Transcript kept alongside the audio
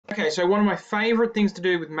so one of my favorite things to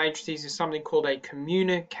do with matrices is something called a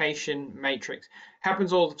communication matrix.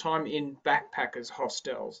 Happens all the time in backpackers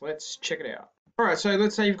hostels. Let's check it out. All right, so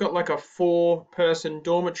let's say you've got like a 4-person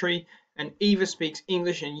dormitory, and Eva speaks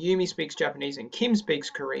English, and Yumi speaks Japanese, and Kim speaks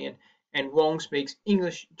Korean, and Wong speaks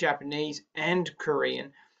English, Japanese, and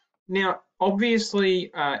Korean. Now,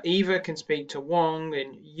 obviously, Eva can speak to Wong,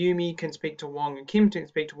 and Yumi can speak to Wong, and Kim can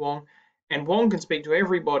speak to Wong, and Wong can speak to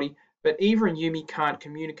everybody, but Eva and Yumi can't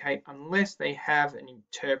communicate unless they have an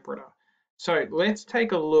interpreter. So let's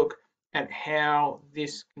take a look at how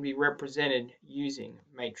this can be represented using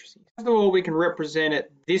matrices. First of all, we can represent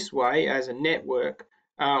it this way as a network,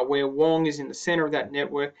 where Wong is in the center of that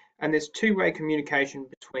network, and there's two-way communication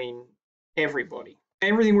between everybody.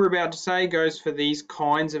 Everything we're about to say goes for these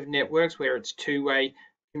kinds of networks where it's two-way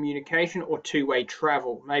communication or two-way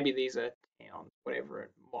travel. Maybe these are towns, whatever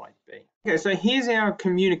it might be. Okay, so here's our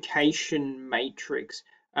communication matrix.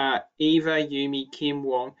 Eva, Yumi, Kim,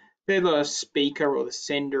 Wong. They're the speaker or the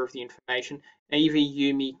sender of the information. Eva,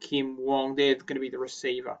 Yumi, Kim, Wong, they're going to be the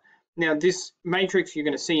receiver. Now, this matrix you're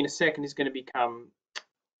going to see in a second is going to become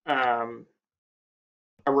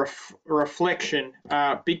a reflection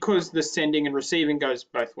because the sending and receiving goes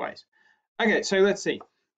both ways. Okay, so let's see.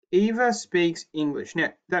 Eva speaks English.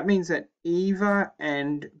 Now, that means that Eva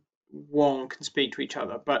and Wong can speak to each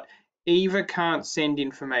other, but Eva can't send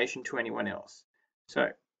information to anyone else. So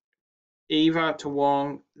Eva to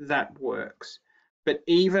Wong, that works. But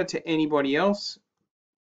Eva to anybody else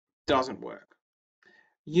doesn't work.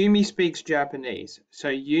 Yumi speaks Japanese. So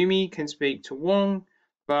Yumi can speak to Wong,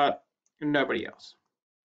 but nobody else.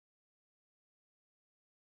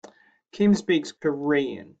 Kim speaks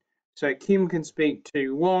Korean. So Kim can speak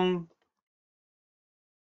to Wong,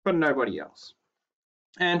 but nobody else.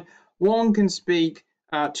 And Wong can speak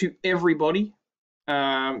to everybody.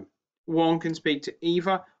 Wong can speak to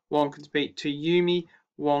Eva. Wong can speak to Yumi.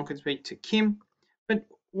 Wong can speak to Kim. But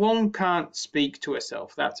Wong can't speak to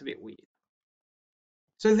herself. That's a bit weird.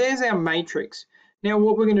 So there's our matrix. Now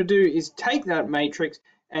what we're going to do is take that matrix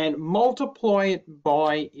and multiply it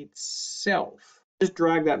by itself. Just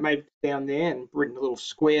drag that matrix down there and written a little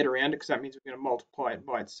squared around it because that means we're going to multiply it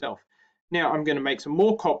by itself. Now I'm going to make some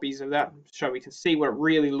more copies of that so we can see what it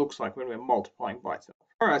really looks like when we're multiplying by itself.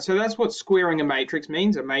 All right, so that's what squaring a matrix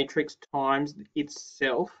means, a matrix times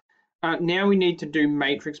itself. Now we need to do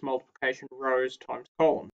matrix multiplication, rows times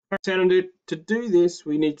columns. So to do this,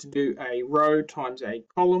 we need to do a row times a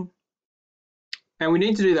column. And we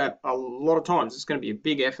need to do that a lot of times. It's going to be a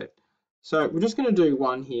big effort. So we're just going to do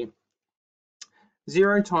one here.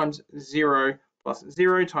 0 times 0 plus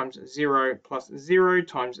 0 times 0 plus 0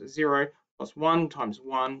 times 0 plus 1 times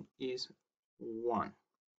 1 is 1.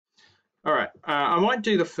 All right, I might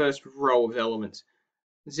do the first row of elements.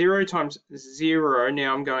 0 times 0,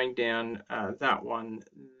 now I'm going down that one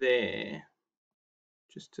there,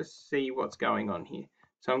 just to see what's going on here.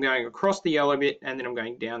 So I'm going across the yellow bit, and then I'm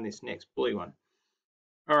going down this next blue one.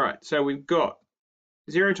 All right, so we've got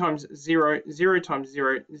 0 times 0, 0 times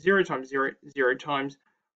 0, 0 times 0, 0 times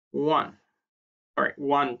 1. Sorry,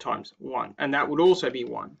 1 times 1, and that would also be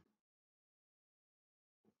 1.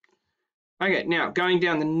 Okay, now going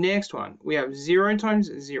down the next one, we have 0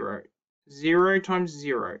 times 0, 0 times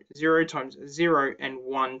 0, 0 times 0, and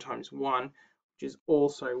 1 times 1, which is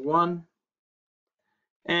also 1.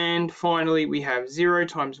 And finally, we have 0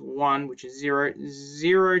 times 1, which is 0,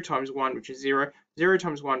 0 times 1, which is 0, 0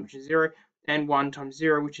 times 1, which is 0, and 1 times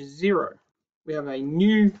 0, which is 0. We have a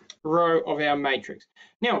new row of our matrix.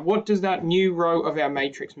 Now, what does that new row of our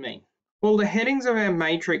matrix mean? Well, the headings of our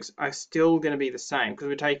matrix are still going to be the same because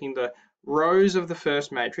we're taking the rows of the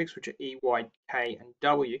first matrix, which are E, Y, K, and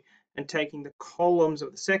W, and taking the columns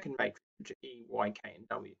of the second matrix, which are E, Y, K, and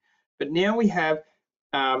W. But now we have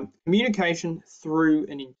communication through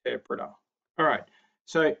an interpreter. All right,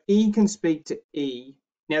 so E can speak to E.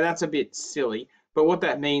 Now that's a bit silly, but what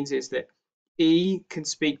that means is that E can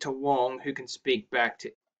speak to Wong, who can speak back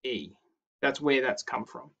to E. That's where that's come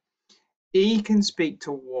from. E can speak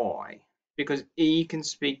to Y, because E can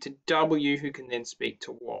speak to W, who can then speak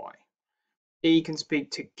to Y. E can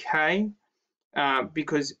speak to K,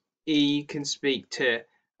 because E can speak to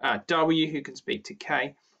W, who can speak to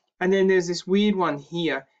K. And then there's this weird one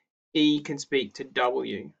here, E can speak to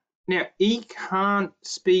W. Now, E can't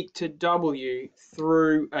speak to W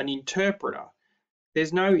through an interpreter.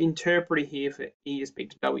 There's no interpreter here for E to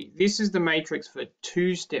speak to W. This is the matrix for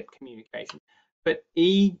two-step communication, but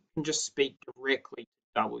E can just speak directly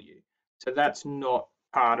to W. So that's not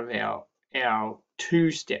part of our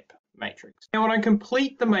two-step matrix. Now, when I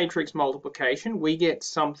complete the matrix multiplication, we get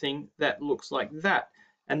something that looks like that.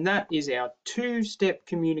 and that is our two-step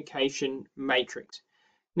communication matrix.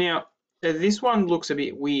 Now, this one looks a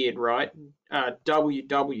bit weird, right?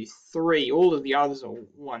 WW3, all of the others are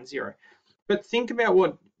 10. But think about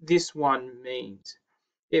what this one means.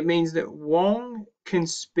 It means that Wong can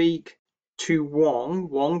speak to Wong,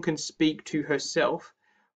 Wong can speak to herself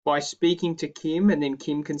by speaking to Kim, and then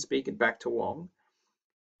Kim can speak it back to Wong.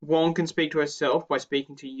 Wong can speak to herself by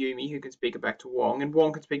speaking to Yumi, who can speak it back to Wong, and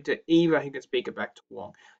Wong can speak to Eva, who can speak it back to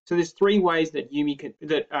Wong. So there's three ways that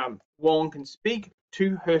Wong can speak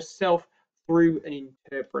to herself through an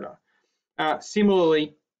interpreter.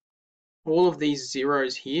 Similarly, all of these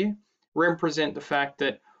zeros here represent the fact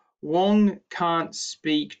that Wong can't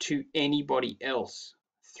speak to anybody else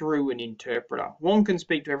through an interpreter. Wong can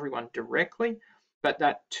speak to everyone directly, but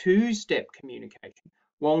that two-step communication,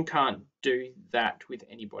 Wong can't do that with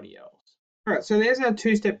anybody else. All right, so there's our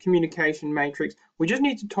two-step communication matrix. We just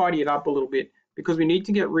need to tidy it up a little bit because we need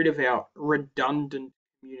to get rid of our redundant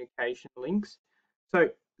communication links. So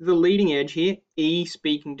the leading edge here, E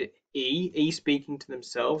speaking to E speaking to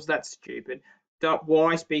themselves, that's stupid.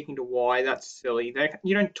 Y speaking to Y, that's silly.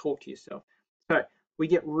 You don't talk to yourself. So we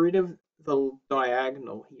get rid of the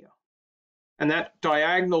diagonal here. And that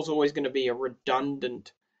diagonal is always going to be a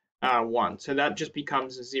redundant one. So that just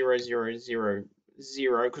becomes 0, 0, 0,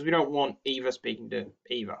 0, because we don't want Eva speaking to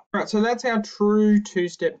Eva. All right, so that's our true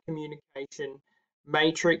two-step communication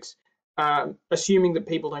matrix, assuming that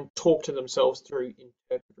people don't talk to themselves through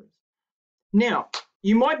interpreters. Now,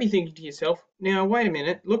 you might be thinking to yourself, now, wait a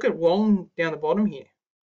minute, look at Wong down the bottom here.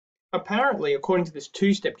 Apparently, according to this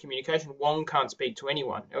two-step communication, Wong can't speak to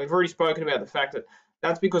anyone. Now, we've already spoken about the fact that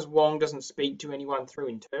that's because Wong doesn't speak to anyone through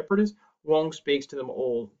interpreters. Wong speaks to them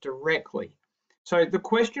all directly. So the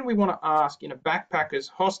question we want to ask in a backpackers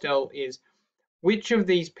hostel is, which of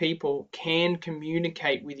these people can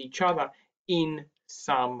communicate with each other in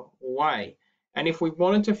some way? And if we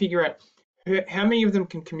wanted to figure out how many of them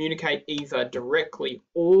can communicate either directly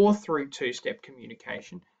or through two-step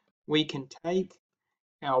communication, we can take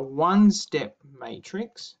our one-step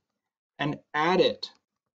matrix and add it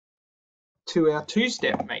to our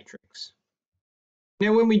two-step matrix.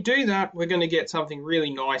 Now, when we do that, we're going to get something really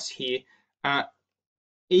nice here.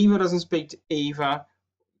 Eva doesn't speak to Eva.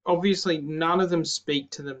 Obviously, none of them speak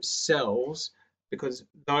to themselves because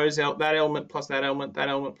that element plus that element, that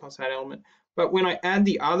element plus that element. But when I add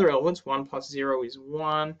the other elements, 1 plus 0 is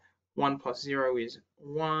 1, 1 plus 0 is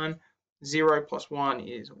 1, 0 plus 1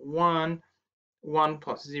 is 1, 1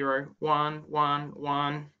 plus 0, 1, 1,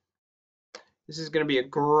 1. This is going to be a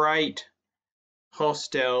great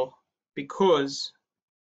hostel because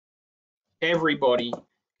everybody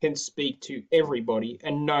can speak to everybody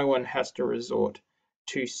and no one has to resort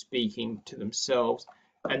to speaking to themselves.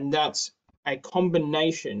 And that's a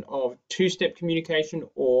combination of two-step communication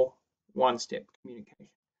or one-step communication.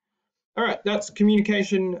 All right, that's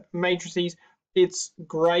communication matrices. It's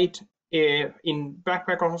great in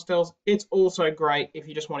backpacker hostels. It's also great if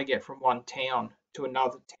you just want to get from one town to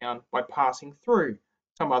another town by passing through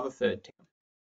some other third town.